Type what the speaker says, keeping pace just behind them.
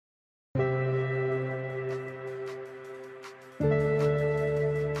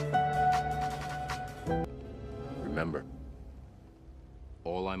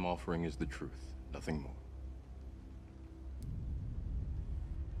offering is the truth, nothing more.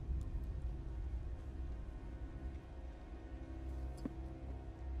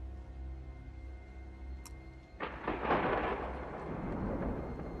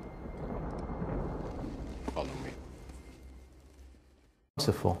 Follow me.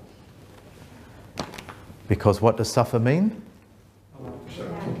 Merciful. Because what does suffer mean?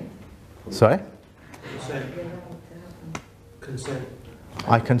 Sorry? Consent.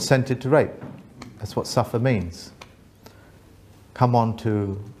 I consented to rape. That's what suffer means. Come on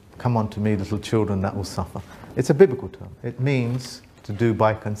to me, little children, that will suffer. It's a biblical term. It means to do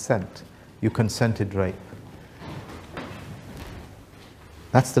by consent. You consented rape.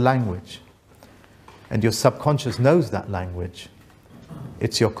 That's the language. And your subconscious knows that language.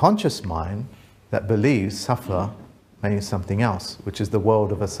 It's your conscious mind that believes suffer means something else, which is the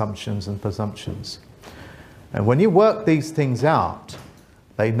world of assumptions and presumptions. And when you work these things out,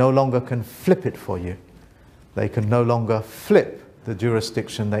 they no longer can flip it for you. They can no longer flip the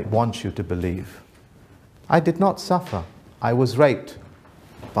jurisdiction they want you to believe. I did not suffer. I was raped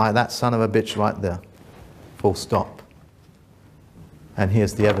by that son of a bitch right there. Full stop. And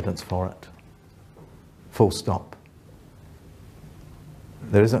here's the evidence for it. Full stop.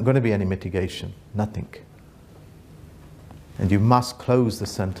 There isn't going to be any mitigation. Nothing. And you must close the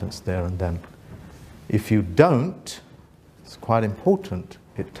sentence there and then. If you don't, it's quite important,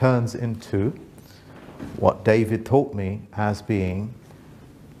 it turns into what David taught me as being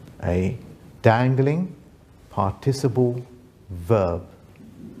a dangling participle verb.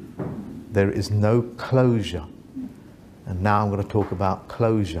 There is no closure. And now I'm going to talk about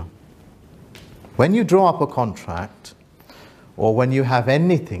closure. When you draw up a contract, or when you have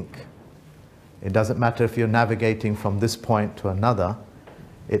anything, it doesn't matter if you're navigating from this point to another,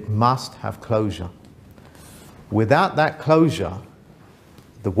 it must have closure. Without that closure,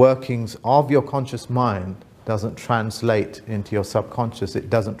 the workings of your conscious mind doesn't translate into your subconscious. It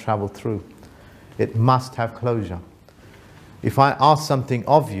doesn't travel through. It must have closure. If I ask something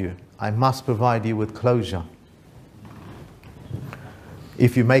of you, I must provide you with closure.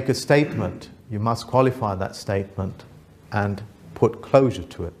 If you make a statement, you must qualify that statement and put closure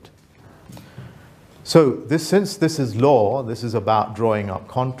to it. So since this is law, this is about drawing up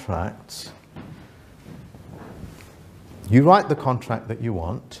contracts. You write the contract that you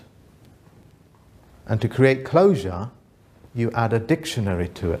want, and to create closure, you add a dictionary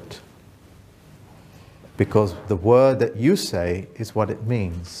to it. Because the word that you say is what it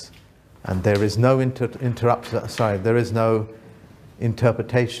means. And there is no there is no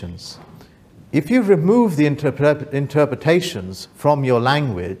interpretations. If you remove the interpretations from your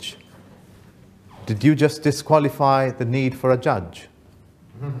language, did you just disqualify the need for a judge?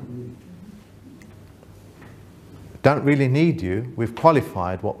 Don't really need you. We've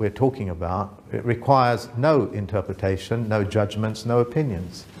qualified what we're talking about. It requires no interpretation, no judgments, no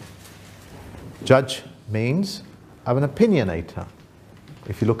opinions. Judge means I'm an opinionator.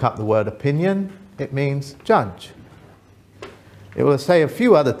 If you look up the word opinion, it means judge. It will say a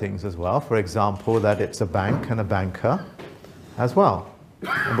few other things as well. For example, that it's a bank and a banker as well.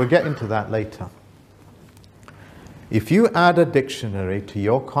 And we'll get into that later. If you add a dictionary to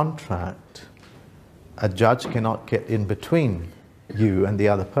your contract, a judge cannot get in between you and the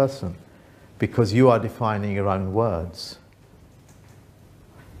other person because you are defining your own words.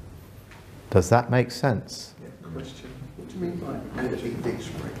 Does that make sense? Yeah, question. What do you mean by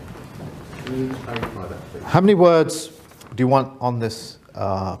anti-dictionary? Can you clarify that, please? How many words do you want on this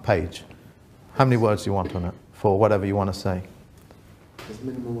page? How many words do you want on it for whatever you want to say? As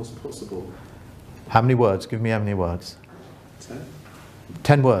minimal as possible. How many words? Give me how many words? 10.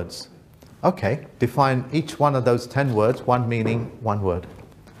 10 words. Okay, define each one of those 10 words, one meaning, one word.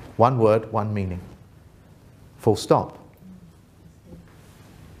 One word, one meaning. Full stop.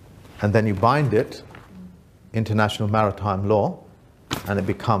 And then you bind it, international maritime law, and it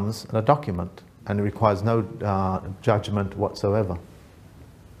becomes a document, and it requires no judgment whatsoever.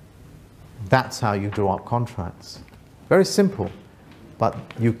 That's how you draw up contracts. Very simple, but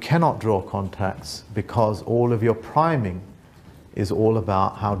you cannot draw contracts because all of your priming is all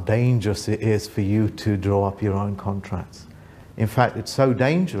about how dangerous it is for you to draw up your own contracts. In fact, it's so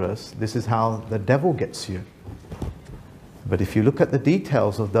dangerous, this is how the devil gets you. But if you look at the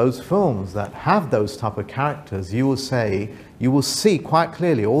details of those films that have those type of characters, you will see quite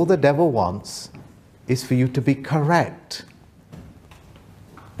clearly all the devil wants is for you to be correct.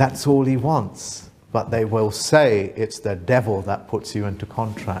 That's all he wants. But they will say it's the devil that puts you into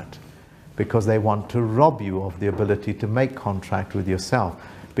contract, because they want to rob you of the ability to make contract with yourself.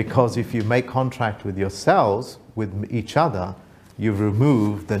 Because if you make contract with yourselves, with each other, you've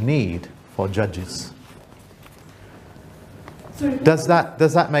removed the need for judges. Sorry, Does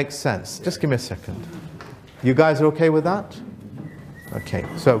that make sense? Just give me a second. You guys are okay with that? Okay,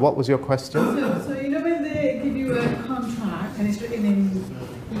 so what was your question? so you know when they give you a contract and it's written in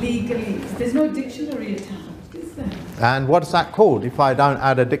legalese, there's no dictionary attached, is there? And what's that called if I don't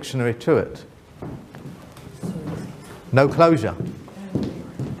add a dictionary to it? No closure.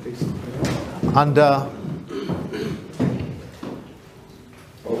 Under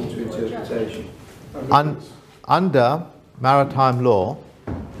Open to interpretation. under maritime law,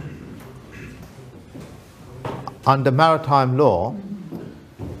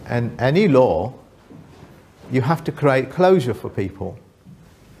 and any law, you have to create closure for people.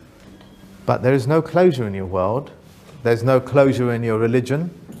 But there is no closure in your world. There's no closure in your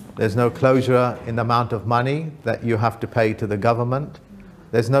religion. There's no closure in the amount of money that you have to pay to the government.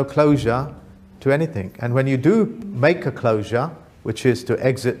 There's no closure to anything. And when you do make a closure, which is to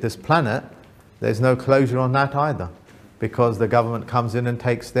exit this planet, there's no closure on that either, because the government comes in and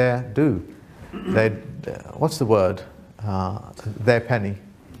takes their due. What's the word? Their penny.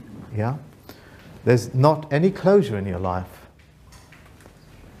 Yeah? There's not any closure in your life.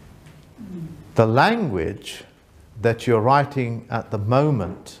 The language that you're writing at the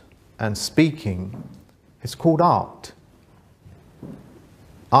moment and speaking is called art.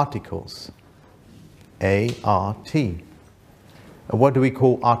 Articles. A-R-T. And what do we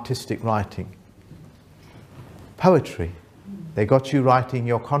call artistic writing? Poetry. They got you writing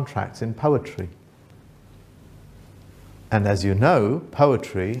your contracts in poetry. And as you know,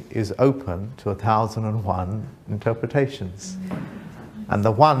 poetry is open to 1,001 interpretations. And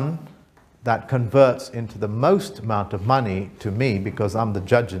the one that converts into the most amount of money to me, because I'm the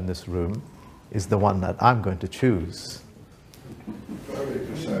judge in this room, is the one that I'm going to choose.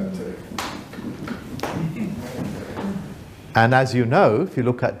 And as you know, if you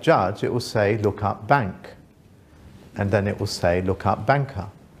look at judge, it will say look up bank. And then it will say look up banker.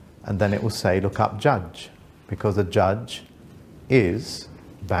 And then it will say look up judge. Because a judge is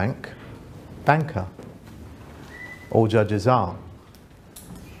banker. All judges are.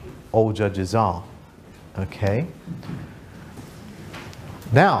 All judges are. Okay?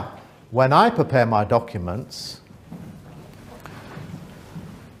 Now, when I prepare my documents,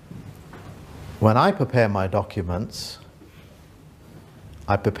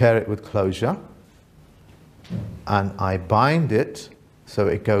 I prepare it with closure, and I bind it so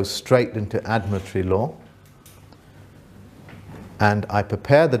it goes straight into admiralty law, and I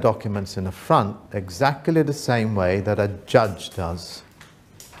prepare the documents in the front exactly the same way that a judge does.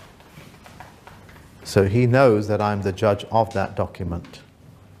 So he knows that I'm the judge of that document,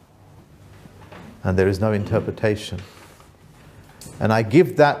 and there is no interpretation. And I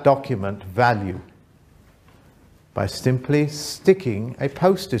give that document value by simply sticking a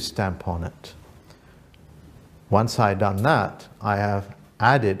postage stamp on it. Once I've done that, I have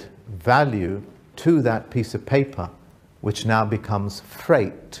added value to that piece of paper, which now becomes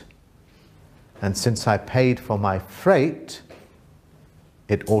freight. And since I paid for my freight,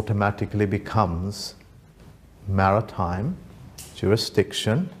 it automatically becomes maritime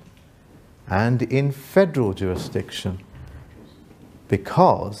jurisdiction and in federal jurisdiction,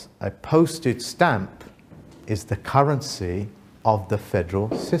 because a postage stamp is the currency of the federal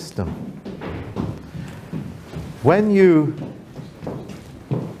system. When you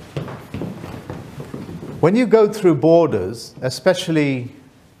go through borders, especially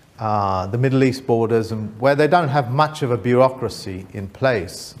the Middle East borders, and where they don't have much of a bureaucracy in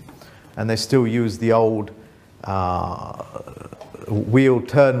place, and they still use the old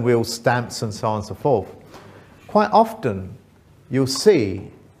turn wheel stamps and so on and so forth, quite often you'll see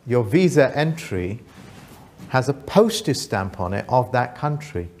your visa entry has a postage stamp on it of that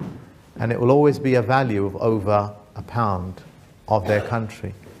country, and it will always be a value of over £1 of their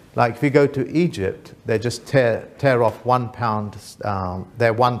country. Like if you go to Egypt, they just tear off £1,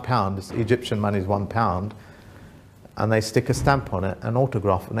 their £1, Egyptian money is £1, and they stick a stamp on it and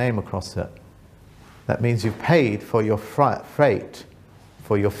autograph a name across it. That means you've paid for your freight,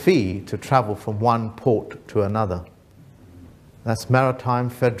 for your fee to travel from one port to another. That's maritime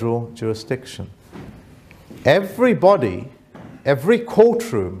federal jurisdiction. Everybody, every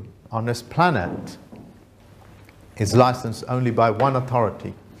courtroom on this planet is licensed only by one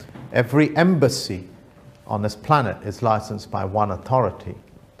authority. Every embassy on this planet is licensed by one authority.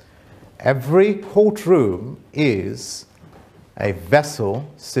 Every courtroom is a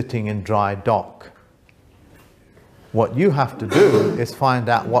vessel sitting in dry dock. What you have to do is find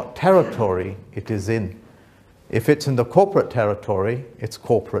out what territory it is in. If it's in the corporate territory, it's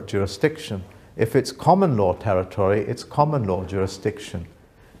corporate jurisdiction. If it's common law territory, it's common law jurisdiction.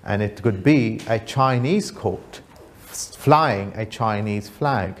 And it could be a Chinese court flying a Chinese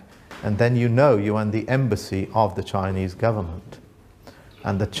flag. And then you know you're in the embassy of the Chinese government.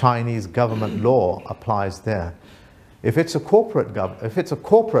 And the Chinese government law applies there. If it's a corporate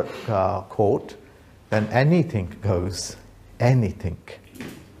court, then anything goes. Anything.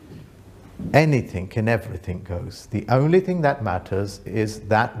 Anything and everything goes. The only thing that matters is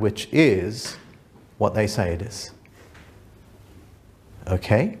that which is what they say it is.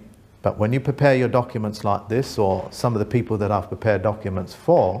 Okay? But when you prepare your documents like this, or some of the people that I've prepared documents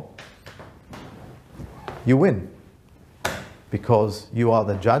for, you win. Because you are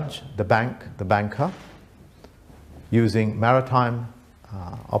the judge, the bank, the banker, using maritime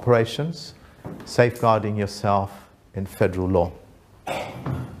operations, safeguarding yourself in federal law.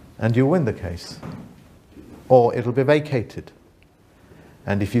 And you win the case. Or it'll be vacated.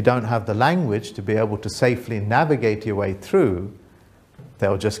 And if you don't have the language to be able to safely navigate your way through,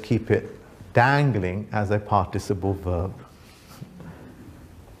 they'll just keep it dangling as a participle verb.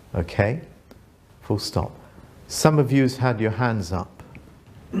 Okay? Full stop. Some of you's had your hands up.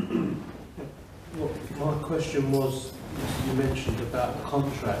 Well, my question was, you mentioned about the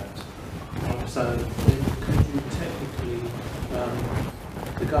contract. So could you technically,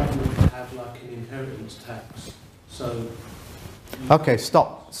 the government have like an inheritance tax? So. Okay,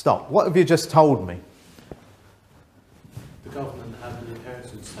 stop. What have you just told me? The government have an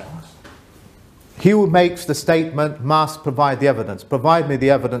inheritance tax. He who makes the statement must provide the evidence. Provide me the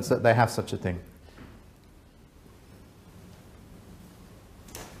evidence that they have such a thing.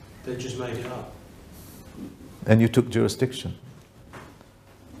 They just made it up. And you took jurisdiction.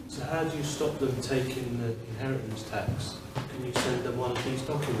 So how do you stop them taking the inheritance tax? Can you send them one of these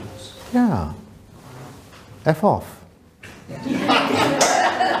documents? Yeah. F off.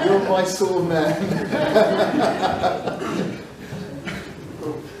 You're my sort of man.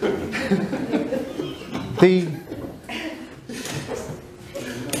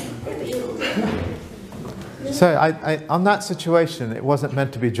 So on that situation, it wasn't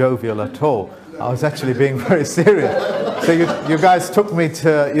meant to be jovial at all. I was actually being very serious. So you guys took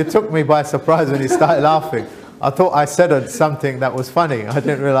me by surprise when you started laughing. I thought I said something that was funny. I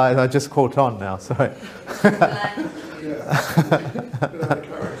didn't realise I just caught on now. Sorry.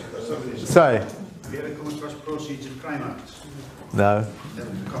 Sorry. Have you ever come across Proceeds of Crime Act? No.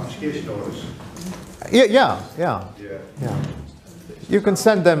 Confiscation orders. Yeah. You can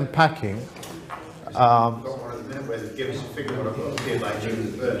send them packing. Got one of them where they give us a figure what I've got to pay by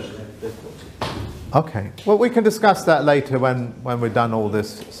June the 1st. Okay. Well, we can discuss that later when we've done all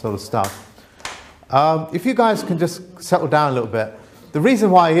this sort of stuff. If you guys can just settle down a little bit. The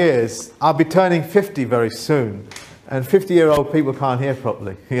reason why is I'll be turning 50 very soon, and 50-year-old people can't hear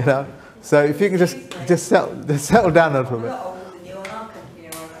properly, you know. So if you can just settle down a little bit.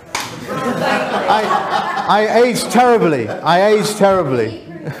 I aged terribly.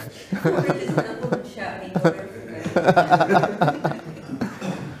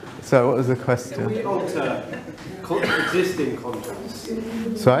 So what was the question? Can we alter existing contracts?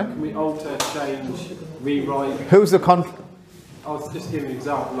 Sorry? Can we alter, change, rewrite? Who's the I was just giving an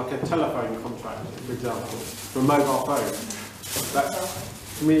example, like a telephone contract, for example, for a mobile phone.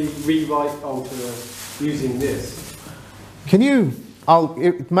 Can we rewrite, alter using this? Can you?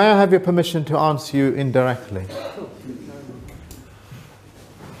 May I have your permission to answer you indirectly?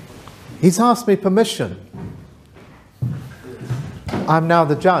 He's asked me permission. I'm now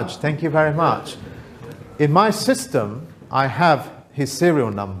the judge. Thank you very much. In my system, I have his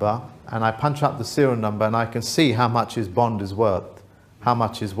serial number, and I punch up the serial number, and I can see how much his bond is worth,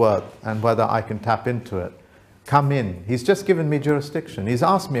 and whether I can tap into it. Come in. He's just given me jurisdiction. He's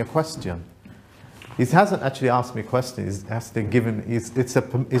asked me a question. He hasn't actually asked me a question. He's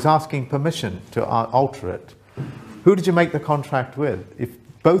asking permission to alter it. Who did you make the contract with? If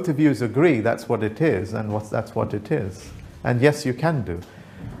both of you agree that's what it is, then that's what it is. And yes, you can do.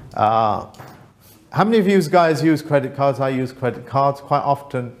 How many of you guys use credit cards? I use credit cards quite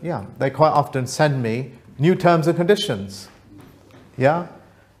often. Yeah, they quite often send me new terms and conditions. Yeah?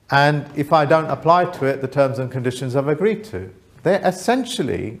 And if I don't apply to it, the terms and conditions I've agreed to. They're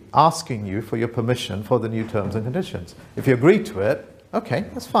essentially asking you for your permission for the new terms and conditions. If you agree to it, okay,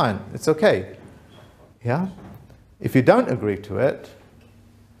 that's fine. It's okay. Yeah? If you don't agree to it,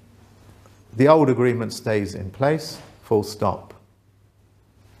 the old agreement stays in place, full stop.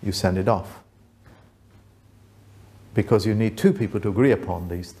 You send it off. Because you need two people to agree upon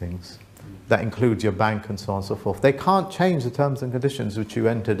these things. That includes your bank and so on and so forth. They can't change the terms and conditions which you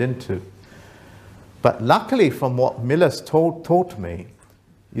entered into. But luckily, from what Miller's taught me,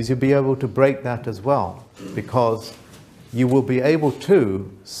 is you'll be able to break that as well, because you will be able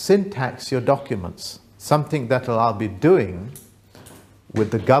to syntax your documents, something that I'll be doing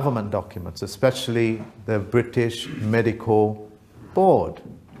with the government documents, especially the British Medical Board.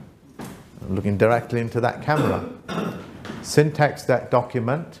 I'm looking directly into that camera. Syntax that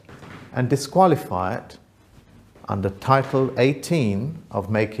document and disqualify it under Title 18 of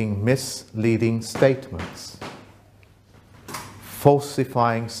making misleading statements,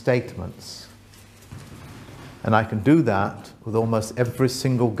 falsifying statements. And I can do that with almost every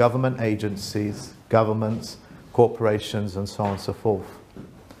single government agencies, governments, corporations, and so on and so forth.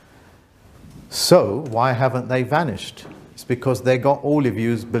 So, why haven't they vanished? It's because they got all of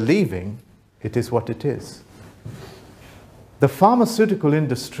you believing it is what it is. The pharmaceutical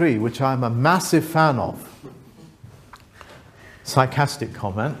industry, which I'm a massive fan of, sarcastic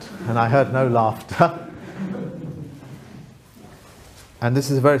comment, and I heard no laughter. And this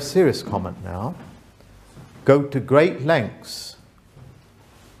is a very serious comment now. Go to great lengths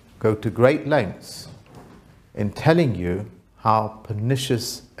in telling you how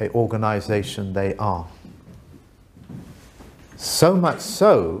pernicious an organization they are. So much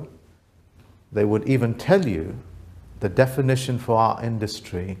so, they would even tell you the definition for our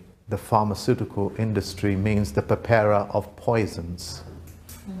industry, the pharmaceutical industry, means the preparer of poisons.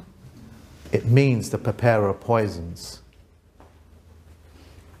 It means the preparer of poisons.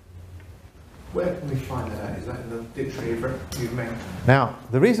 Where can we find that out? Is that in the dictionary you've mentioned? Now,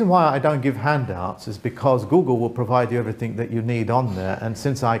 the reason why I don't give handouts is because Google will provide you everything that you need on there, and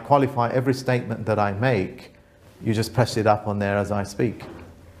since I qualify every statement that I make, you just press it up on there as I speak.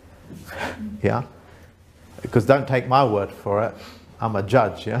 Yeah? Because don't take my word for it. I'm a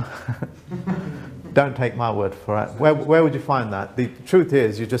judge, yeah? Don't take my word for it. Where would you find that? The truth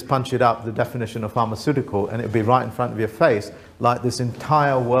is, you just punch it up, the definition of pharmaceutical, and it'll be right in front of your face, like this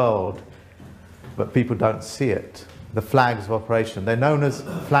entire world. But people don't see it. The flags of operation. They're known as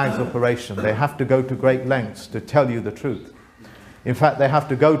flags of operation. They have to go to great lengths to tell you the truth. In fact, they have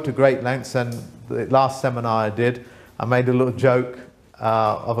to go to great lengths, and the last seminar I did, I made a little joke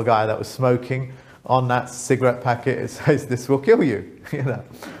of a guy that was smoking. On that cigarette packet it says, "This will kill you." You know,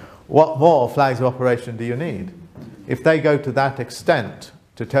 what more flags of operation do you need? If they go to that extent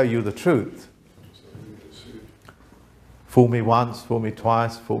to tell you the truth, fool me once, fool me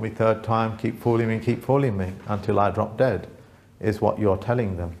twice, fool me third time, keep fooling me until I drop dead, is what you're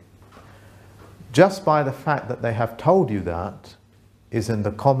telling them. Just by the fact that they have told you that is in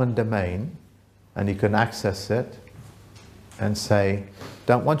the common domain, and you can access it and say,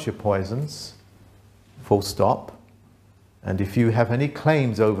 "Don't want your poisons, full stop. And if you have any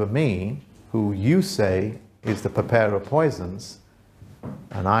claims over me, who you say is the preparer of poisons,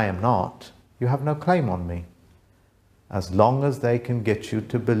 and I am not, you have no claim on me." As long as they can get you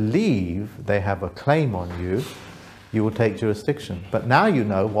to believe they have a claim on you, you will take jurisdiction. But now you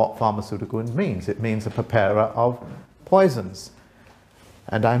know what pharmaceutical means. It means a preparer of poisons.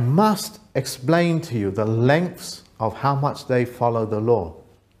 And I must explain to you the lengths of how much they follow the law.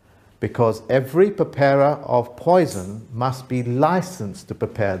 Because every preparer of poison must be licensed to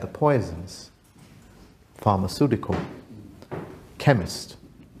prepare the poisons. Pharmaceutical, chemist,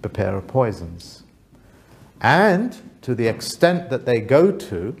 preparer of poisons. And to the extent that they go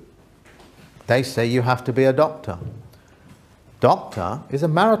to, they say you have to be a doctor. Doctor is a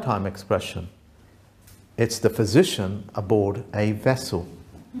maritime expression. It's the physician aboard a vessel.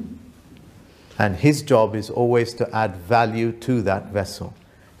 And his job is always to add value to that vessel.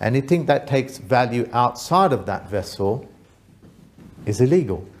 Anything that takes value outside of that vessel is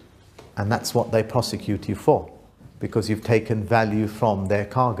illegal. And that's what they prosecute you for, because you've taken value from their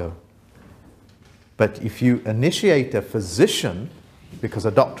cargo. But if you initiate a physician, because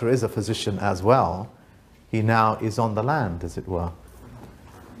a doctor is a physician as well, he now is on the land, as it were.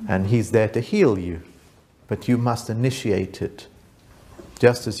 And he's there to heal you. But you must initiate it,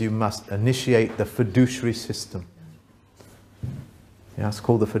 just as you must initiate the fiduciary system. Yeah, it's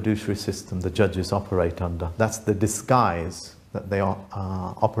called the fiduciary system the judges operate under. That's the disguise that they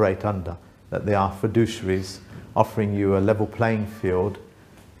operate under, that they are fiduciaries offering you a level playing field,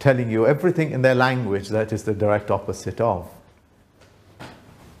 telling you everything in their language that is the direct opposite of.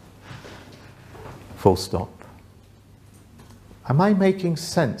 Full stop. Am I making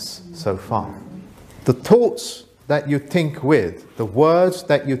sense so far? The thoughts that you think with, the words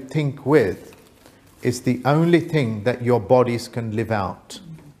that you think with, is the only thing that your bodies can live out.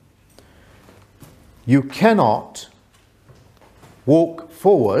 You cannot walk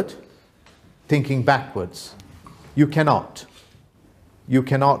forward thinking backwards. You cannot. You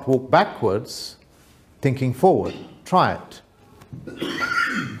cannot walk backwards thinking forward. Try it.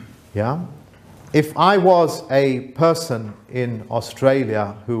 Yeah? If I was a person in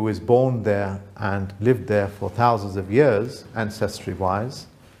Australia who was born there and lived there for thousands of years, ancestry-wise,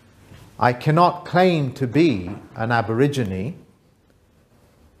 I cannot claim to be an Aborigine,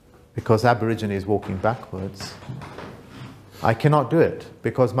 because Aborigine is walking backwards. I cannot do it,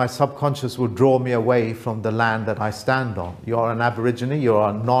 because my subconscious will draw me away from the land that I stand on. You're an Aborigine, you're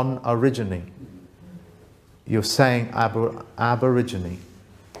a non-origine. You're saying Aborigine.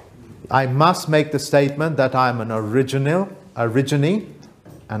 I must make the statement that I'm an Aborigine,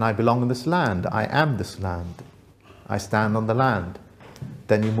 and I belong in this land. I am this land. I stand on the land.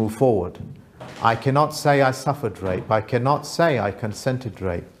 Then you move forward. I cannot say I suffered rape. I cannot say I consented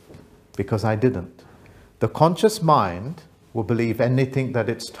rape, because I didn't. The conscious mind will believe anything that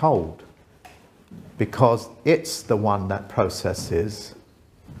it's told, because it's the one that processes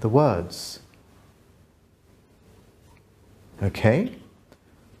the words. Okay?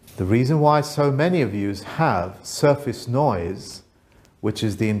 The reason why so many of you have surface noise, which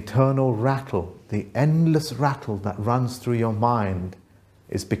is the internal rattle, the endless rattle that runs through your mind,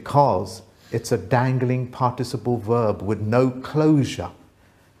 is because it's a dangling participle verb with no closure.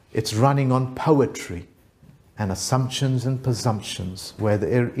 It's running on poetry and assumptions and presumptions where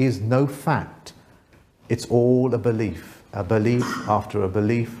there is no fact. It's all a belief after a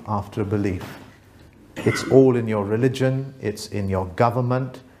belief after a belief. It's all in your religion, it's in your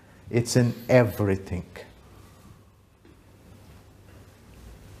government, it's in everything.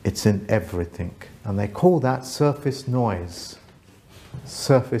 It's in everything. And they call that surface noise.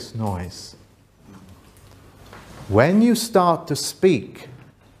 Surface noise. When you start to speak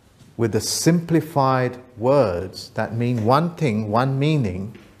with the simplified words that mean one thing, one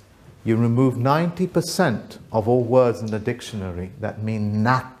meaning, you remove 90% of all words in the dictionary that mean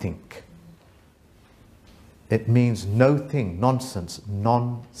nothing. It means no thing, nonsense,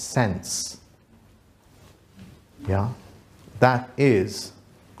 nonsense. Yeah? That is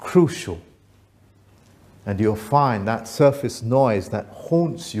crucial. And you'll find that surface noise that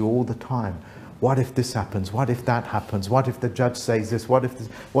haunts you all the time. What if this happens? What if that happens? What if the judge says this?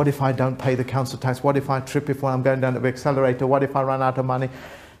 What if I don't pay the council tax? What if I trip if I'm going down the accelerator? What if I run out of money?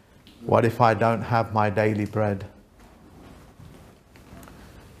 What if I don't have my daily bread?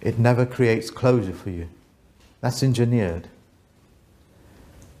 It never creates closure for you. That's engineered.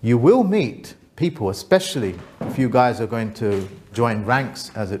 You will meet people, especially if you guys are going to join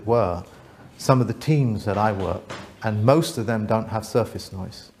ranks, as it were, some of the teams that I work, and most of them don't have surface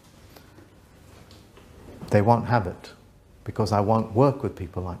noise. They won't have it, because I won't work with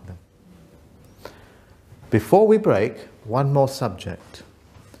people like them. Before we break, one more subject.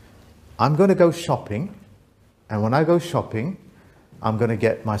 I'm going to go shopping, and when I go shopping, I'm going to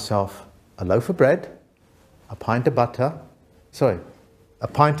get myself a loaf of bread, a pint of butter, a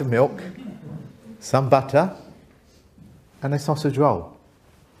pint of milk, some butter, and a sausage roll.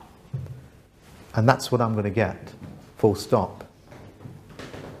 And that's what I'm going to get, full stop.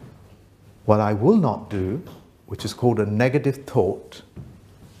 What I will not do, which is called a negative thought,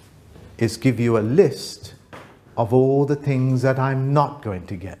 is give you a list of all the things that I'm not going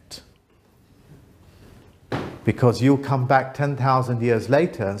to get. Because you'll come back 10,000 years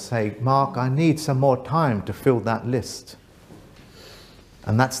later and say, Mark, I need some more time to fill that list.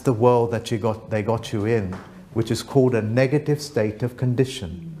 And that's the world that they got you in, which is called a negative state of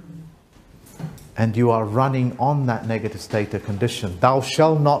condition. And you are running on that negative state of condition. Thou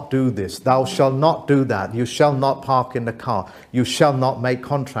shalt not do this. Thou shalt not do that. You shall not park in the car. You shall not make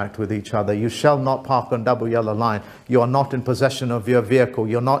contact with each other. You shall not park on double yellow line. You are not in possession of your vehicle.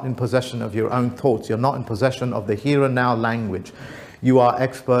 You're not in possession of your own thoughts. You're not in possession of the here and now language. You are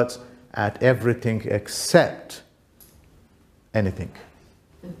experts at everything except anything.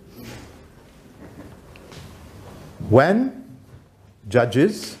 When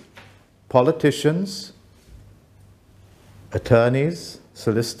judges, politicians, attorneys,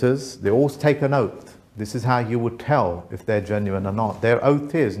 solicitors, they all take an oath. This is how you would tell if they're genuine or not. Their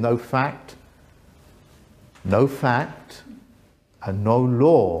oath is no fact, and no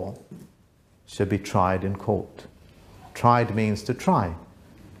law should be tried in court. Tried means to try.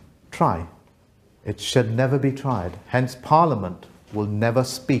 Try. It should never be tried. Hence, Parliament will never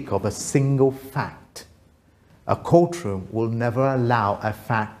speak of a single fact. A courtroom will never allow a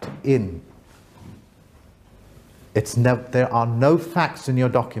fact in. There are no facts in your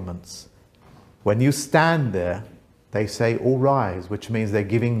documents. When you stand there, they say, all rise, which means they're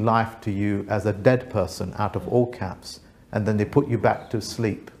giving life to you as a dead person out of all caps. And then they put you back to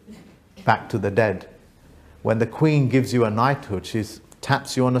sleep, back to the dead. When the Queen gives you a knighthood, she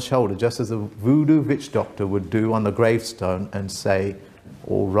taps you on the shoulder, just as a voodoo witch doctor would do on the gravestone, and say,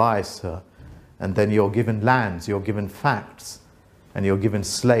 All rise, sir. And then you're given lands, you're given facts, and you're given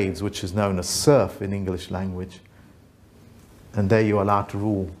slaves, which is known as serf in English language. And there you're allowed to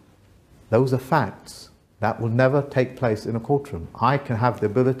rule. Those are facts. That will never take place in a courtroom. I can have the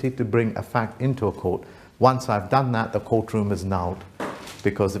ability to bring a fact into a court. Once I've done that, the courtroom is nulled.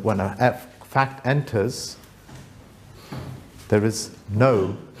 Because when a fact enters, there is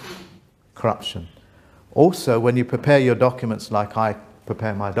no corruption. Also, when you prepare your documents like I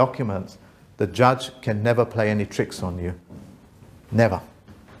prepare my documents, the judge can never play any tricks on you. Never.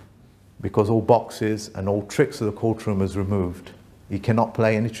 Because all boxes and all tricks of the courtroom is removed. He cannot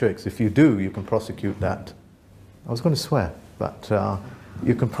play any tricks. If you do, you can prosecute that. I was going to swear, but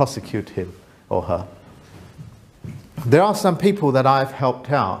you can prosecute him or her. There are some people that I've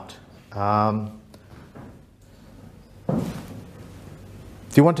helped out. Do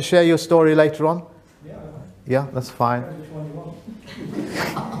you want to share your story later on? Yeah. Yeah, that's fine. Which one you want?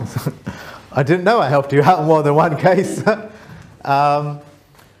 I didn't know I helped you out in more than one case.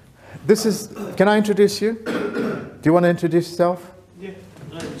 This is, can I introduce you? Do you want to introduce yourself? Yeah,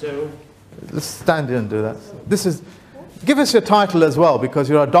 I'm Gerald. Let's stand in and do that. This is, give us your title as well, because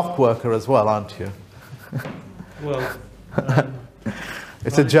you're a dock worker as well, aren't you? Well,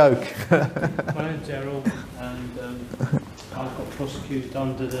 It's a joke. my name's Gerald, and I got prosecuted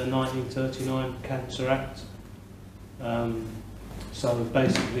under the 1939 Cancer Act. So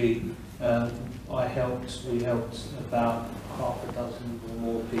basically, we helped about half a dozen or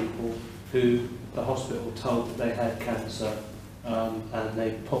more people who the hospital told that they had cancer, and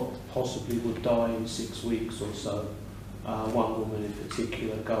they possibly would die in 6 weeks or so. One woman in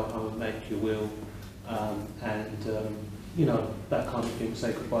particular, go home, make your will, and you know, that kind of thing,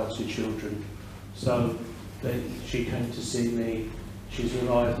 say goodbye to your children. So she came to see me. She's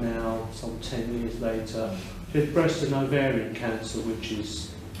alive now, some 10 years later. She had breast and ovarian cancer, which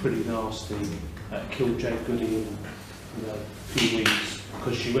is pretty nasty. Killed Jake Goody in a few weeks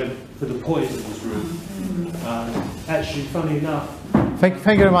because she went for the poisons route. Actually, funny enough, Thank you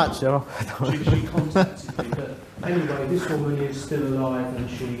very much, Gerald. she contacted me. But anyway, this woman is still alive, and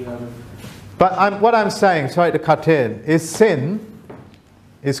she. But what I'm saying, sorry to cut in, is sin,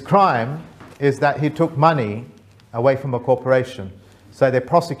 is crime, is that he took money away from a corporation. So they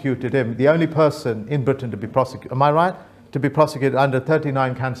prosecuted him, the only person in Britain to be prosecuted, am I right? To be prosecuted under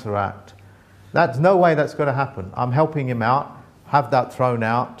 39 Cancer Act. That's no way that's going to happen. I'm helping him out, have that thrown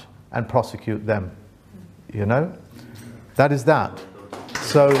out, and prosecute them. You know? That is that.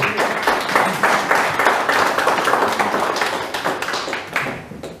 So,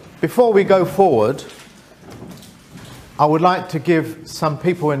 before we go forward, I would like to give some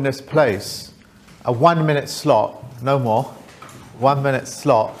people in this place a 1 minute slot, no more, 1 minute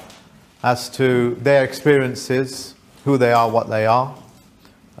slot as to their experiences, who they are, what they are.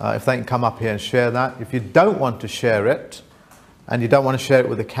 If they can come up here and share that. If you don't want to share it, and you don't want to share it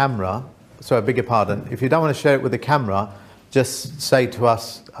with the camera, sorry, I beg your pardon, if you don't want to share it with the camera, just say to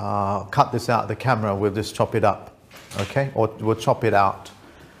us, cut this out of the camera, we'll just chop it up, okay? Or we'll chop it out.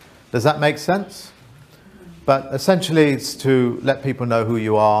 Does that make sense? But essentially it's to let people know who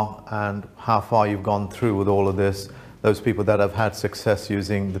you are and how far you've gone through with all of this. Those people that have had success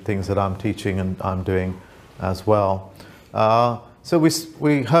using the things that I'm teaching and I'm doing as well. So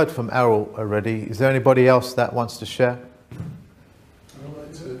we heard from Errol already. Is there anybody else that wants to share? I'd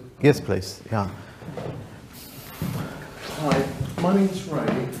like to. Yes, please. Yeah. Hi, my name's Ray,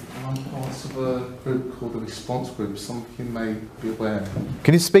 and I'm part of a group called the Response Group. Some of you may be aware.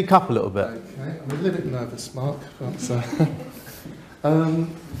 Can you speak up a little bit? Okay, I'm a little bit nervous, Mark. But,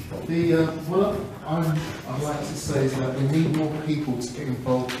 what I'd like to say is that we need more people to get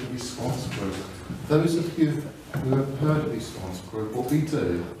involved with the Response Group. Those of you who have heard of the Response Group, what we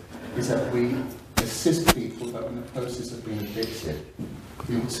do is that we assist people that are in the process of being evicted.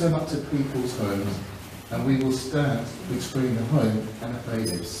 We will turn up to people's homes and we will stand between the home and the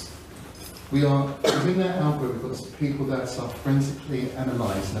bailiffs. We are, within that algorithm, we've got people that are forensically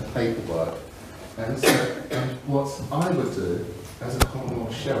analysing the paperwork. And what I would do as a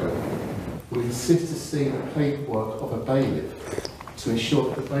Commonwealth Sheriff would insist to see the paperwork of a bailiff to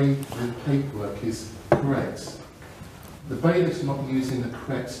ensure that the paperwork is correct. The bailiff's not using the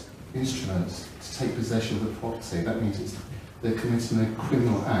correct instruments to take possession of the property. That means they're committing a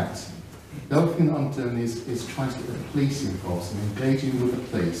criminal act. The other thing that I'm doing is trying to get the police involved. So I'm engaging with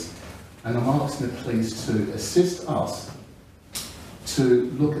the police, and I'm asking the police to assist us to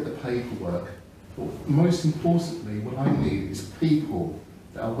look at the paperwork. But most importantly, what I need is people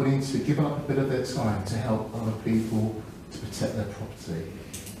that are willing to give up a bit of their time to help other people to protect their property.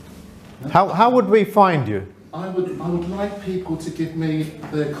 How would we find you? I would like people to give me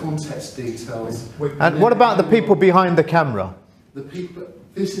their contact details. And what about the people behind the camera? The people.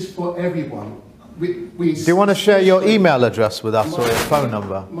 This is for everyone. Do Do you want to share your email address with us or your phone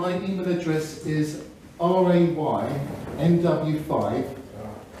number? My email address is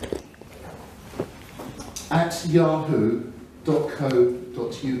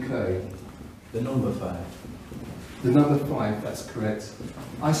raynw5@yahoo.co.uk. The number 5. The number 5, that's correct.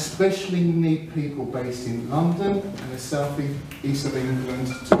 I especially need people based in London and the south east of England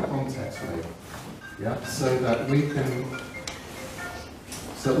to contact me. Yeah, so that we can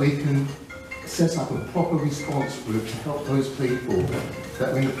set up a proper response group to help those people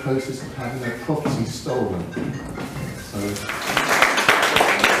that are in the process of having their property stolen. So,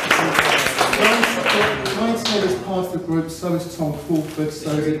 I said as part of the group, so is Tom Crawford,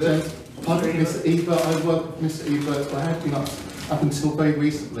 so is Mr. Ebert. I work with Mr. Ebert, but I have been up until very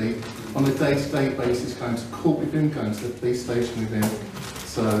recently on a day-to-day basis going to court with him, going to the police station with him.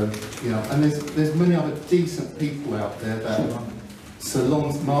 So, and there's many other decent people out there that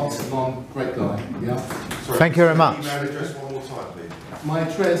Mark Salon, great guy, yeah. Sorry, Thank you very much. Email address one more time, please. My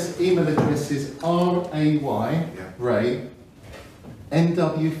email address is Ray,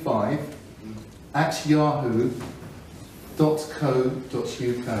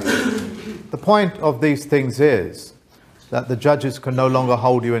 nw5@yahoo.co.uk. The point of these things is that the judges can no longer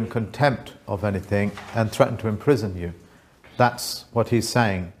hold you in contempt of anything and threaten to imprison you. That's what he's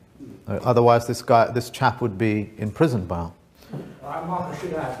saying. Otherwise, this chap would be in prison bound. Mark, I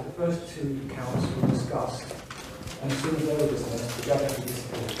should add that the first 2 counts were discussed, and as soon as they were discussed, the judge actually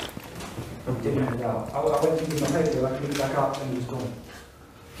disappeared. Didn't hand it out. I went to give my paper, I picked it back up, and he was gone.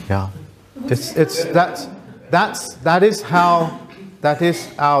 Yeah, that is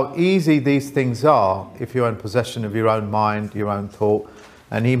how easy these things are if you're in possession of your own mind, your own thought.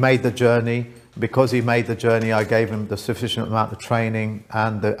 And he made the journey. Because he made the journey, I gave him the sufficient amount of training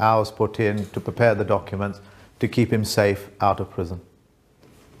and the hours put in to prepare the documents to keep him safe out of prison.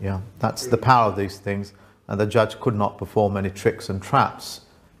 Yeah, that's the power of these things. And the judge could not perform any tricks and traps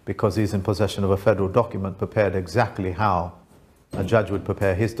because he's in possession of a federal document prepared exactly how a judge would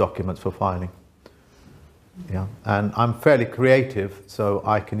prepare his documents for filing. Yeah, and I'm fairly creative, so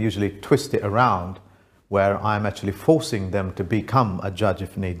I can usually twist it around where I'm actually forcing them to become a judge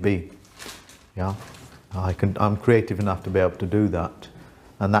if need be. Yeah, I'm creative enough to be able to do that,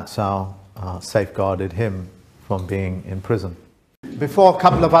 and that's how safeguarded him from being in prison. Before a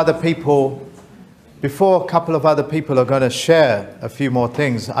couple of other people are going to share a few more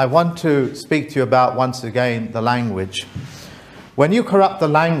things, I want to speak to you about, once again, the language. When you corrupt the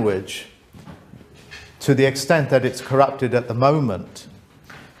language to the extent that it's corrupted at the moment,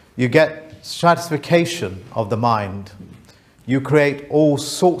 you get stratification of the mind. You create all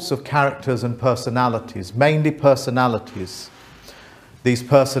sorts of characters and personalities, mainly personalities. These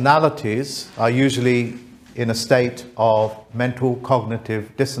personalities are usually in a state of mental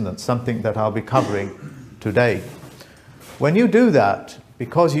cognitive dissonance, something that I'll be covering today. When you do that,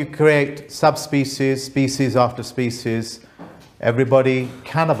 because you create subspecies, species after species, everybody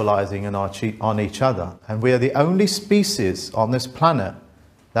cannibalizing on each other, and we are the only species on this planet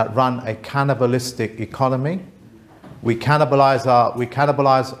that run a cannibalistic economy. We cannibalize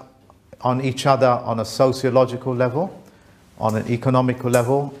on each other on a sociological level, on an economical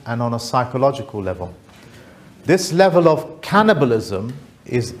level, and on a psychological level. This level of cannibalism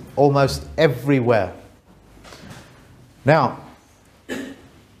is almost everywhere. Now,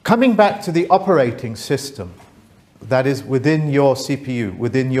 coming back to the operating system that is within your CPU,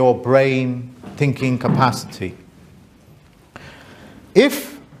 within your brain thinking capacity.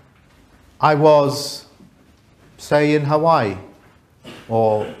 If I was, say, in Hawaii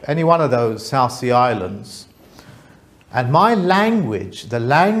or any one of those South Sea islands, and my language, the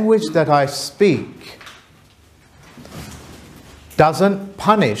language that I speak, doesn't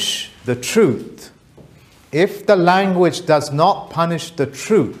punish the truth, if the language does not punish the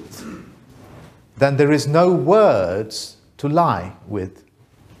truth, then there is no words to lie with,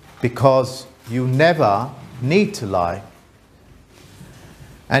 because you never need to lie.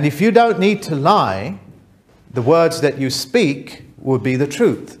 And if you don't need to lie, the words that you speak would be the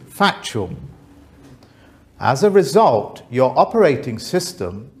truth, factual. As a result, your operating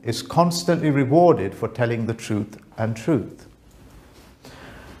system is constantly rewarded for telling the truth and truth.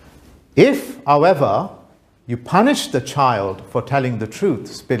 If, however, you punish the child for telling the truth,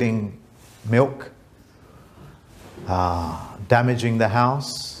 spilling milk, damaging the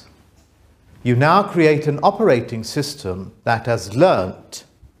house, you now create an operating system that has learnt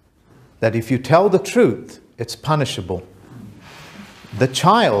that if you tell the truth, it's punishable. the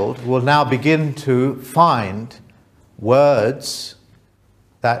child will now begin to find words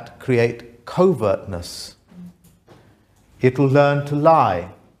that create covertness. It will learn to lie,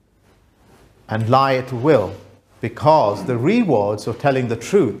 and lie it will, because the rewards of telling the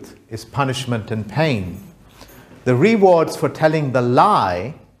truth is punishment and pain. The rewards for telling the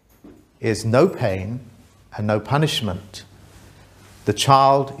lie is no pain and no punishment. The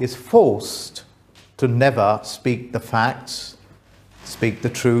child is forced to never speak the facts, speak the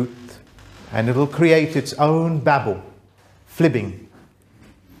truth, and it will create its own babble, flibbing.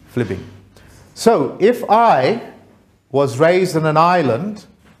 So if I was raised on an island,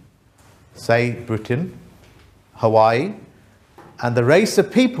 say Britain, Hawaii, and the race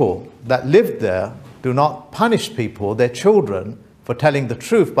of people that lived there do not punish people, their children, for telling the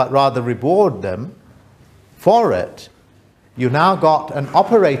truth, but rather reward them for it, you now got an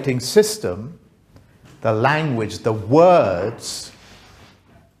operating system, the language, the words,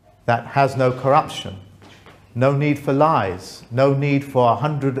 that has no corruption, no need for lies, no need for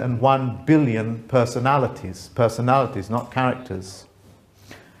 101 billion personalities, not characters.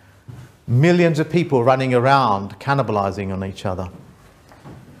 Millions of people running around cannibalizing on each other,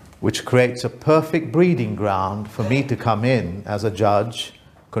 which creates a perfect breeding ground for me to come in as a judge,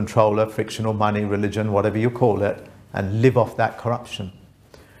 controller, frictional money, religion, whatever you call it, and live off that corruption.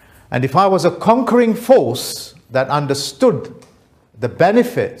 And if I was a conquering force that understood the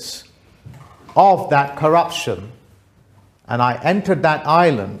benefits of that corruption, and I entered that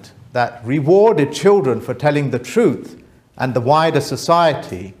island that rewarded children for telling the truth and the wider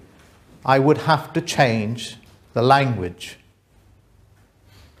society, I would have to change the language.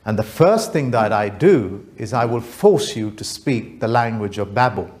 And the first thing that I do is I will force you to speak the language of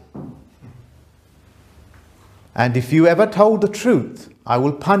Babel. And if you ever told the truth, I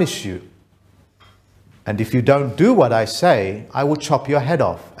will punish you. And if you don't do what I say, I will chop your head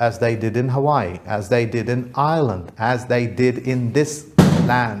off, as they did in Hawaii, as they did in Ireland, as they did in this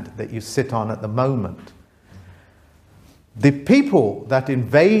land that you sit on at the moment. The people that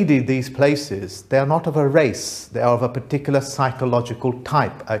invaded these places, they are not of a race, they are of a particular psychological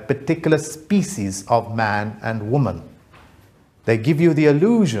type, a particular species of man and woman. They give you the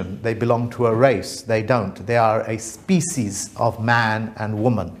illusion they belong to a race. They don't. They are a species of man and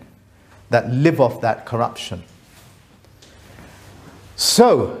woman that live off that corruption.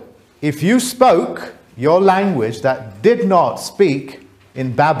 So, if you spoke your language that did not speak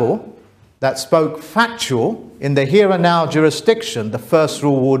in Babel, that spoke factual in the here and now jurisdiction, the first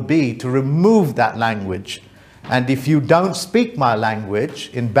rule would be to remove that language. And if you don't speak my language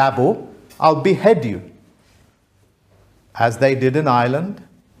in Babel, I'll behead you. As they did in Ireland,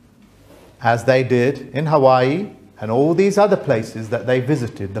 as they did in Hawaii, and all these other places that they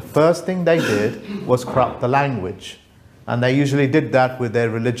visited. The first thing they did was corrupt the language. And they usually did that with their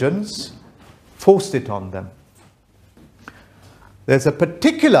religions, forced it on them. There's a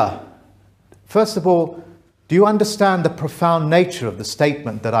particular, first of all, do you understand the profound nature of the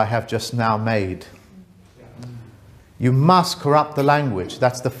statement that I have just now made? You must corrupt the language.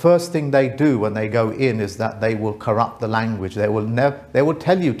 That's the first thing they do when they go in, is that they will corrupt the language. They will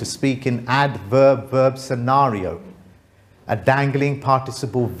tell you to speak in adverb-verb scenario, a dangling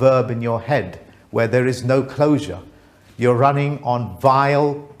participle verb in your head where there is no closure. You're running on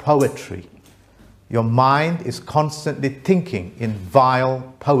vile poetry. Your mind is constantly thinking in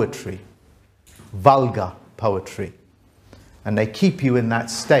vile poetry, vulgar poetry. And they keep you in that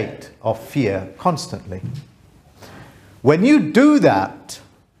state of fear constantly. When you do that,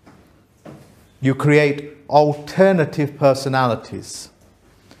 you create alternative personalities.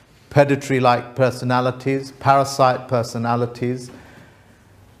 Predatory-like personalities, parasite personalities,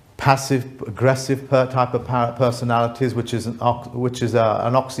 passive-aggressive type of personalities, which is an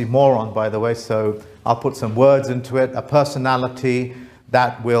oxymoron, by the way, so I'll put some words into it. A personality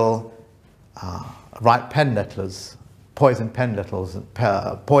that will write pen letters, poison pen letters,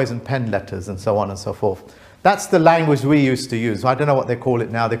 and so on and so forth. That's the language we used to use. I don't know what they call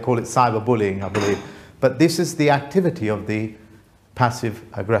it now. They call it cyberbullying, I believe. But this is the activity of the passive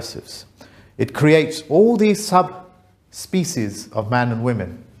aggressives. It creates all these subspecies of man and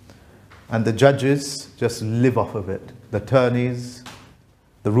women. And the judges just live off of it. The attorneys,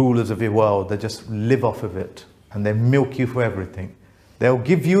 the rulers of your world, they just live off of it. And they milk you for everything. They'll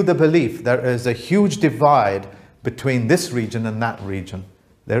give you the belief there is a huge divide between this region and that region.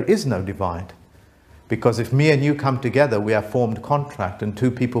 There is no divide. Because if me and you come together, we have formed contract, and two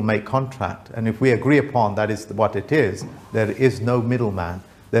people make contract. And if we agree upon that is what it is, there is no middleman.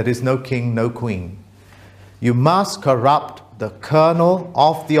 There is no king, no queen. You must corrupt the kernel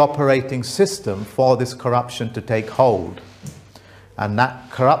of the operating system for this corruption to take hold. And that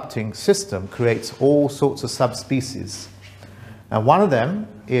corrupting system creates all sorts of subspecies. And one of them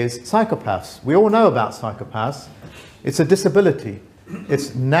is psychopaths. We all know about psychopaths. It's a disability.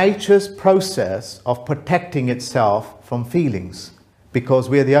 It's nature's process of protecting itself from feelings, because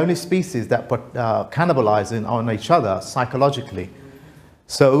we're the only species that cannibalize on each other psychologically.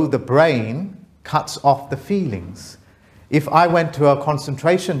 So the brain cuts off the feelings. If I went to a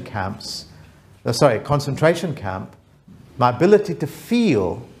concentration camp, my ability to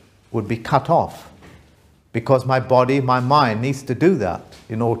feel would be cut off, because my body, my mind needs to do that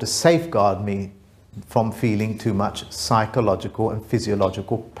in order to safeguard me from feeling too much psychological and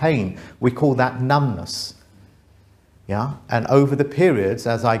physiological pain. We call that numbness. Yeah? And over the periods,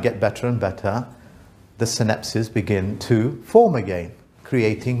 as I get better and better, the synapses begin to form again,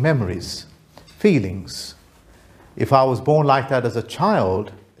 creating memories, feelings. If I was born like that as a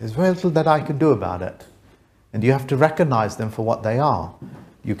child, there's very little that I can do about it. And you have to recognize them for what they are.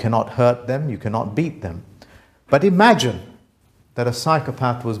 You cannot hurt them, you cannot beat them. But imagine that a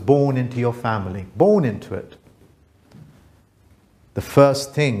psychopath was born into your family, born into it. The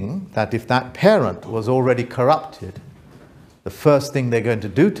first thing that, if that parent was already corrupted, the first thing they're going to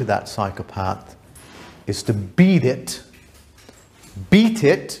do to that psychopath is to beat it,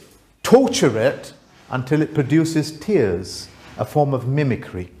 torture it, until it produces tears, a form of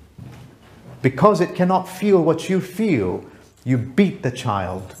mimicry. Because it cannot feel what you feel, you beat the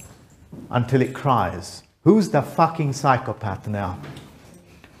child until it cries. Who's the fucking psychopath now?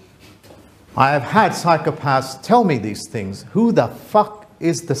 I have had psychopaths tell me these things. Who the fuck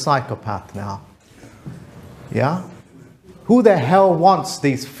is the psychopath now? Yeah? Who the hell wants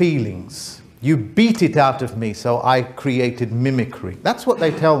these feelings? You beat it out of me, so I created mimicry. That's what they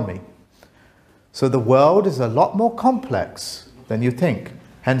tell me. So the world is a lot more complex than you think.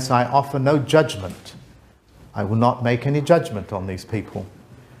 Hence, I offer no judgment. I will not make any judgment on these people.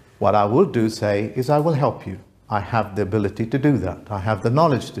 What I will do, say, is I will help you. I have the ability to do that. I have the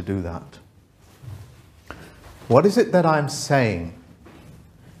knowledge to do that. What is it that I'm saying?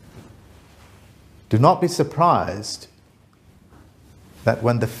 Do not be surprised that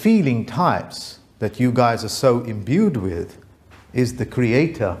when the feeling types that you guys are so imbued with is the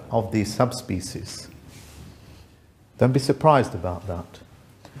creator of these subspecies. Don't be surprised about that.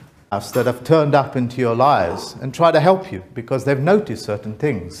 That have turned up into your lives and try to help you because they've noticed certain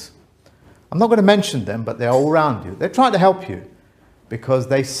things. I'm not going to mention them, but they're all around you. They're trying to help you because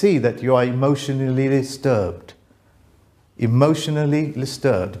they see that you are emotionally disturbed. Emotionally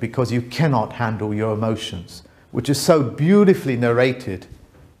disturbed because you cannot handle your emotions, which is so beautifully narrated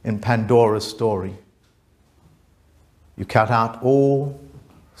in Pandora's story. You cut out all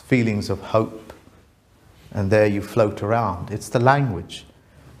feelings of hope, and there you float around. It's the language.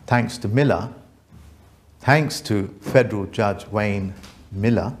 Thanks to Miller, thanks to Federal Judge Wayne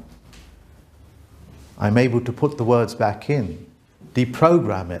Miller, I'm able to put the words back in,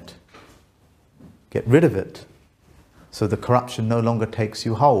 deprogram it, get rid of it, so the corruption no longer takes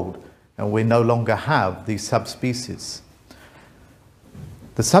you hold, and we no longer have these subspecies.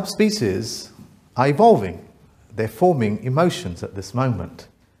 The subspecies are evolving. They're forming emotions at this moment.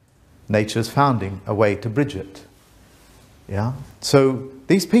 Nature's finding a way to bridge it. Yeah? So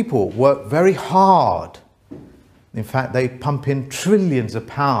these people work very hard. In fact, they pump in trillions of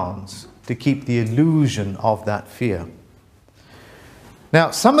pounds to keep the illusion of that fear.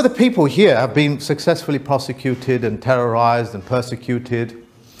 Now, some of the people here have been successfully prosecuted and terrorized and persecuted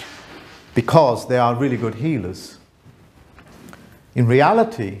because they are really good healers. In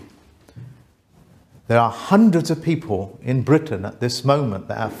reality, there are hundreds of people in Britain at this moment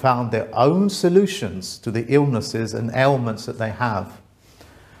that have found their own solutions to the illnesses and ailments that they have.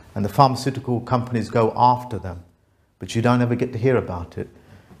 And the pharmaceutical companies go after them. But you don't ever get to hear about it.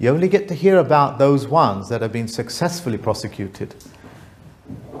 You only get to hear about those ones that have been successfully prosecuted,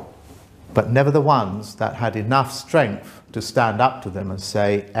 but never the ones that had enough strength to stand up to them and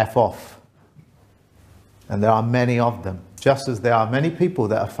say, F off. And there are many of them, just as there are many people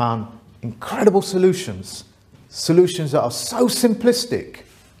that have found incredible solutions, solutions that are so simplistic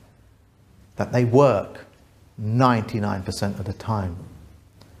that they work 99% of the time.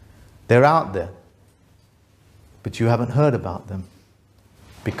 They're out there, but you haven't heard about them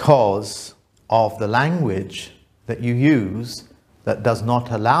because of the language that you use that does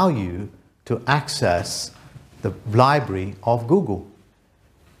not allow you to access the library of Google.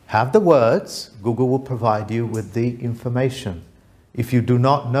 Have the words, Google will provide you with the information. If you do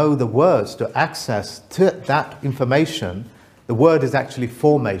not know the words to access that information, the word is actually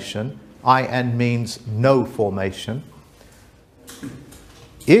formation. IN means no formation.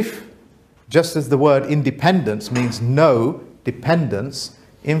 If, just as the word independence means no dependence,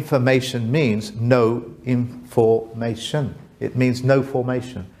 information means no information. It means no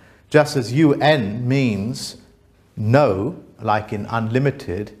formation. Just as UN means no, like in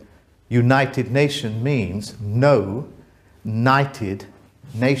unlimited, United Nations means no United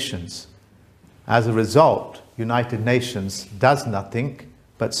Nations. As a result, United Nations does nothing,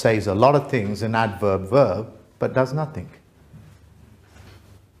 but says a lot of things in adverb verb, but does nothing.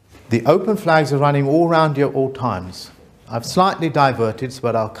 The open flags are running all around you at all times. I've slightly diverted,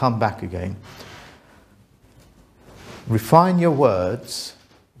 but I'll come back again. Refine your words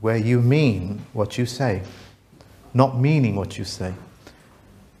where you mean what you say, not meaning what you say.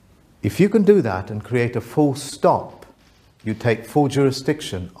 If you can do that and create a full stop, you take full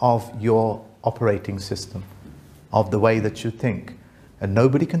jurisdiction of your operating system, of the way that you think, and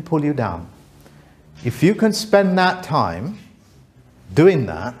nobody can pull you down. If you can spend that time doing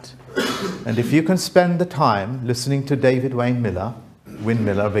that, and if you can spend the time listening to David Wynne-Miller,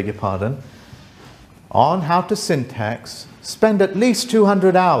 I beg your pardon, on how to syntax, spend at least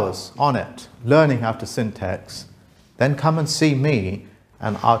 200 hours on it, learning how to syntax, then come and see me,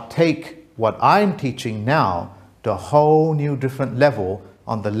 and I'll take what I'm teaching now to a whole new different level,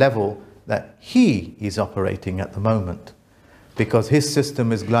 on the level that he is operating at the moment. Because his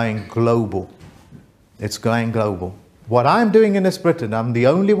system is going global. It's going global. What I'm doing in this Britain, I'm the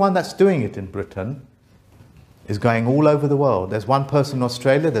only one that's doing it in Britain, is going all over the world. There's one person in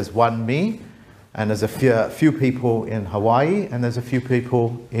Australia, there's one me, and there's a few people in Hawaii, and there's a few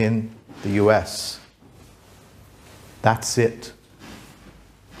people in the US. That's it.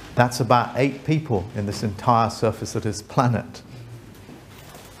 That's about 8 people in this entire surface of this planet.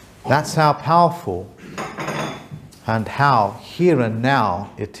 That's how powerful and how here and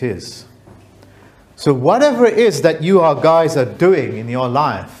now it is. So whatever it is that you guys are doing in your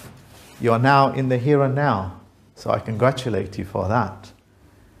life, you are now in the here and now. So I congratulate you for that.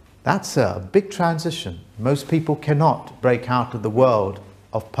 That's a big transition. Most people cannot break out of the world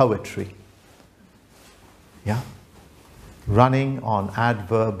of poetry. Yeah? Running on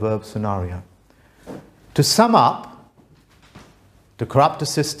adverb-verb scenario. To sum up, to corrupt a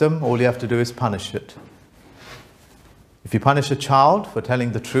system, all you have to do is punish it. If you punish a child for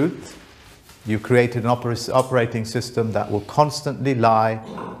telling the truth, you created an operating system that will constantly lie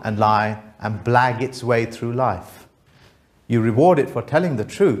and blag its way through life. You reward it for telling the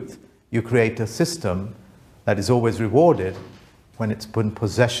truth, you create a system that is always rewarded when it's in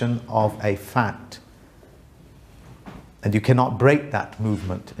possession of a fact. And you cannot break that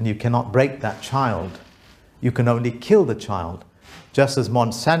movement, and you cannot break that child. You can only kill the child. Just as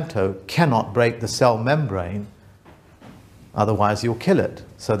Monsanto cannot break the cell membrane, otherwise you'll kill it.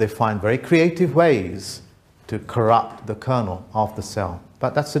 So they find very creative ways to corrupt the kernel of the cell.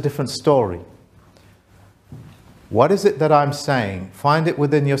 But that's a different story. What is it that I'm saying? Find it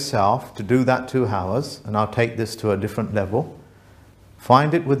within yourself to do that 2 hours, and I'll take this to a different level.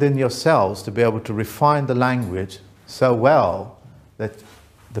 Find it within yourselves to be able to refine the language so well that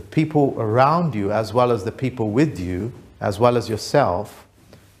the people around you, as well as the people with you, as well as yourself,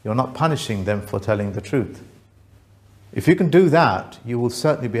 you're not punishing them for telling the truth. If you can do that, you will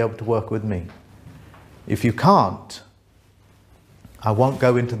certainly be able to work with me. If you can't, I won't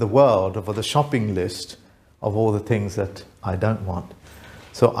go into the world of the shopping list of all the things that I don't want.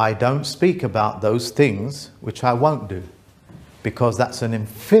 So I don't speak about those things which I won't do, because that's an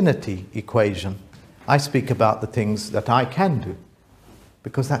infinity equation. I speak about the things that I can do,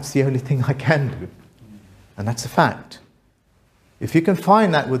 because that's the only thing I can do. And that's a fact. If you can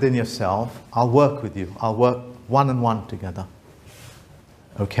find that within yourself, I'll work with you. I'll work one-on-one together.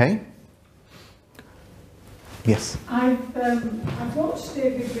 Okay? Yes? I've watched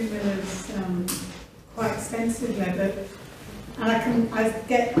David Wynne-Miller's quite extensively, and I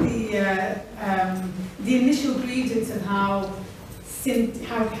get the initial ingredients of how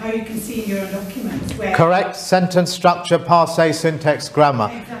you can see in your own documents. Where correct sentence structure, passe, syntax, grammar,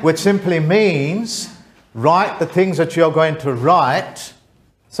 exactly. Which simply means write the things that you're going to write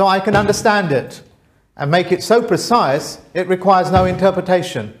so I can understand it, and make it so precise it requires no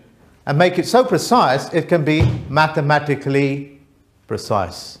interpretation, and make it so precise it can be mathematically